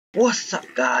What's up,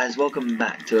 guys? Welcome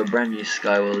back to a brand new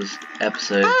Skywars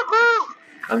episode.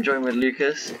 I'm joined with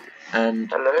Lucas, and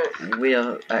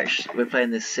hello. We're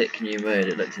playing this sick new mode.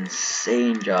 It looks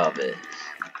insane, Jarvis.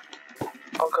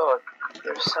 Oh god,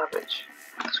 you're a savage.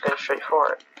 Let's go straight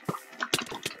for it.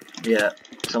 Yeah,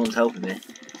 someone's helping me.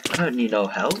 I don't need no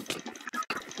help.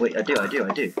 Wait, I do. I Oh,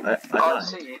 died. I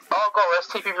see you. Oh god, there's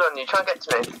 2 people on you. Try and get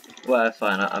to me. Well,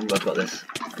 fine. I've got this.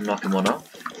 I'm knocking one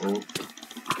off. Oh.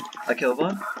 I killed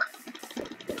one.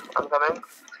 I'm coming.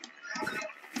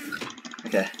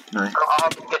 Okay, nice. I'll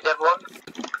get the other one.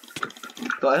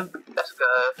 Got him. Let's go.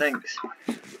 Thanks.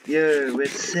 Yo, we're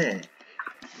sick.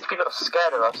 People are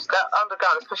scared of us. They're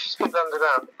underground. Let's push these people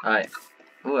underground. Alright.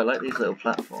 Oh, I like these little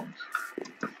platforms.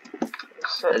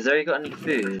 Has there got any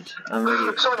food? I'm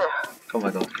really. Someone here. Oh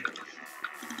my god.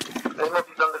 There's more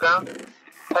people underground.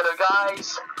 Hello,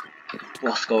 guys.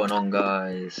 What's going on,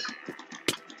 guys?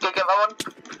 Get that one.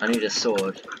 I need a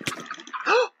sword.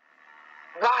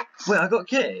 What? Wait, I got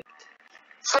kicked.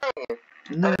 Same.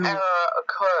 No, An error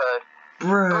occurred.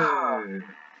 bro.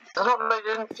 It's not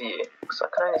loaded in for you, because I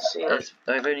can only see it.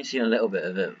 I've only seen a little bit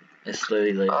of it. It's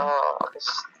slowly loading. Oh,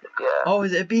 yeah. Oh,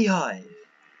 is it a beehive?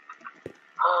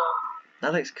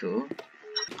 That looks cool.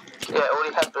 Yeah, all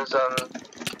he had was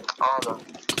armor.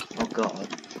 Oh god.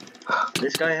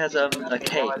 This guy has a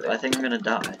cape. I think I'm gonna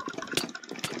die.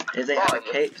 If they have a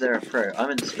cape, they're a pro. I'm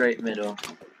in straight middle.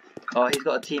 Oh, he's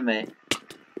got a teammate.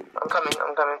 I'm coming.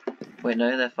 Wait,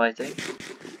 no, they're fighting.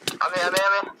 I'm here.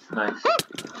 Nice.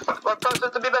 Well, closer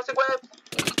to be basic web.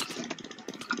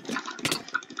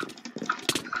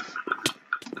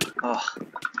 Oh.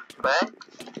 Where?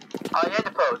 Oh, yeah,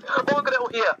 the pose. Oh, look at it all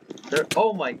here.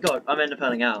 Oh my god, I'm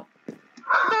enderpearling out.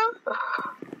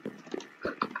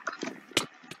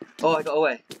 Oh, I got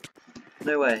away.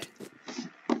 No way.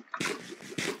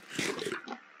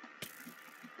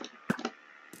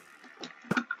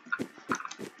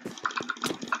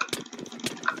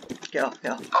 Get off.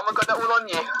 Oh my god, they're all on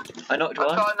you. I knocked one.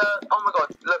 Oh my god,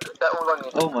 look, they're all on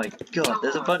you. Oh my god,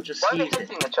 there's a bunch of Why are they seeds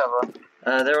hitting each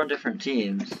other? They're on different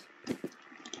teams.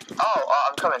 Oh,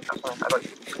 I'm coming. I got you.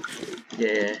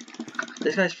 Yeah.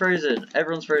 This guy's frozen.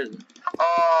 Everyone's frozen.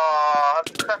 Oh,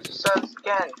 I've crashed the servers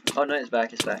again. Oh no, it's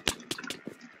back.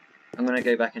 I'm gonna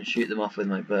go back and shoot them off with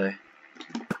my bow.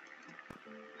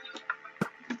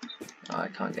 Oh, I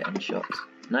can't get any shots.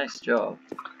 Nice job.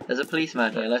 There's a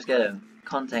policeman here, let's get him.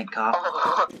 Content cop.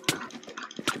 Oh.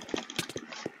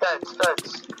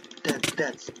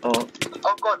 Deads. Oh.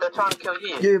 Oh god, they're trying to kill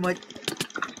you. You, my...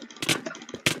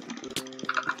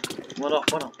 One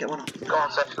off, get one off. Go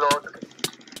on, Sex Lord.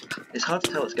 It's hard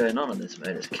to tell what's going on this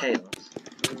mode, it's chaos.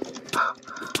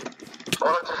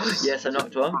 Yes, I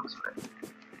knocked one.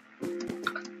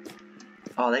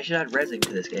 Oh, they should add resin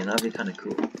to this game, that'd be kinda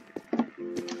cool.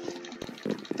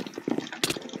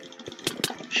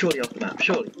 Surely off the map,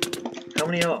 surely. How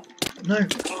many are? No!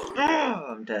 Oh,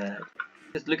 I'm dead.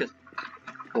 Lucas.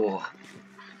 Oh.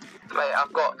 Mate,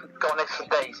 I've got this for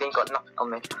days, he ain't got nothing on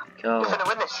me. Oh. You're gonna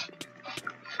win this.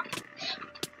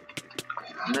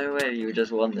 No way, you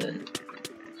just won this.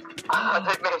 I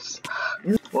don't miss.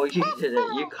 Well, you did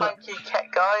it, you can't. Thank you, Cat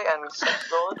Guy and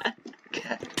Sex Lord.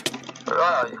 Okay. Where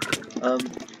are you?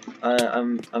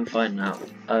 I'm fine now.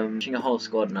 I'm pushing a whole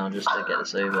squad now just to get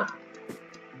this over.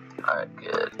 Alright,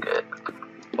 good.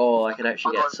 Oh, I could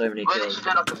actually get so many kills. kills. Should do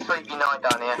like a 3v9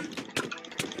 down here.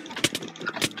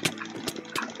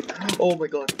 Oh my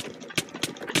god.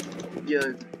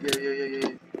 Yo.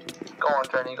 Go on,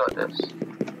 Dren, you got this.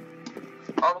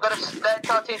 Oh, we've got their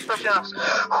entire team's pushing us.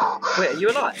 Wait, are you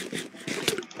alive?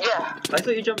 Yeah. I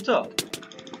thought you jumped up.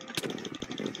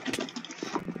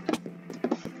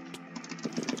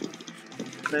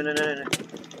 No.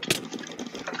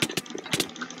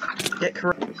 Get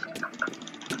correct.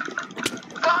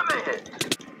 Damn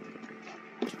it!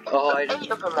 Oh, There's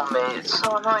 8 of them on me, it's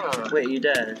so annoying. Wait, are you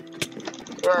dead?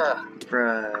 Yeah.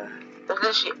 Bruh. There's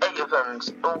literally 8 of them,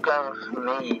 it's all going for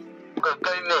me. Go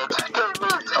mid.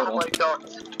 Oh my god.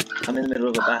 I'm in the middle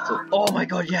of a battle. Oh my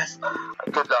god, yes!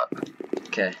 Good luck.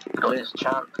 Okay. Got this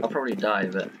chance. I'll probably die,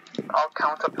 but I'll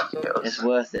count up the kills. it's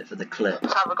worth it for the clip.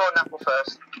 Let's have a golden apple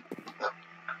first.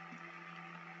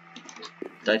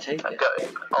 Did I take it? Go.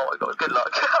 Oh my god, good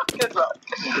luck. Good luck.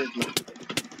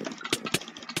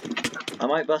 I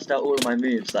might bust out all of my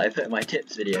moves that I put in my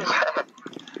tips video.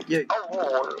 Yo.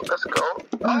 Oh, let's go.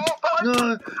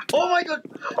 No! Oh my god!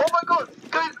 Oh my god!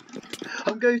 Go!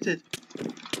 I'm goated.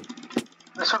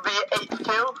 This would be your 8th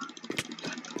kill.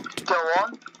 Go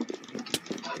on.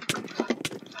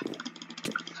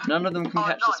 None of them can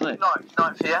catch the smoke.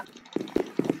 Ninth, yeah?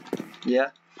 Yeah.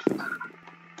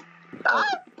 Ah!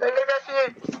 They're going to go for you!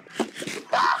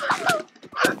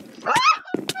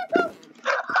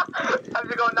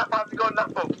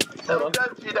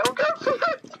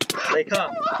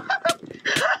 come.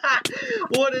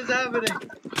 What is happening?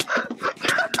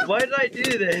 Why did I do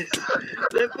this?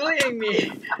 They're bullying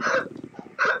me.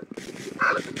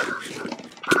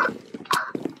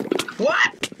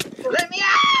 What? Let me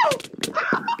out!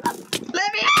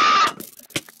 Let me out!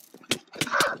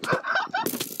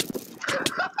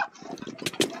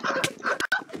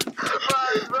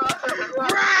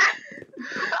 Run!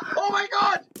 Oh my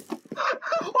god!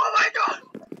 Oh my god!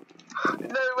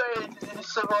 No way did you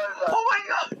survive that. Oh my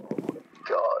god!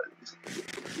 God.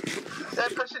 They're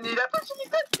pushing you,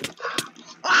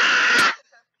 Ah!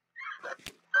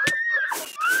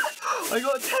 I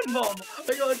got a 10 bomb!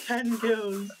 I got 10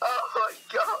 kills! Oh my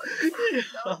god! Yeah.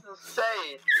 That was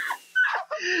insane!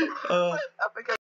 Uh, I think I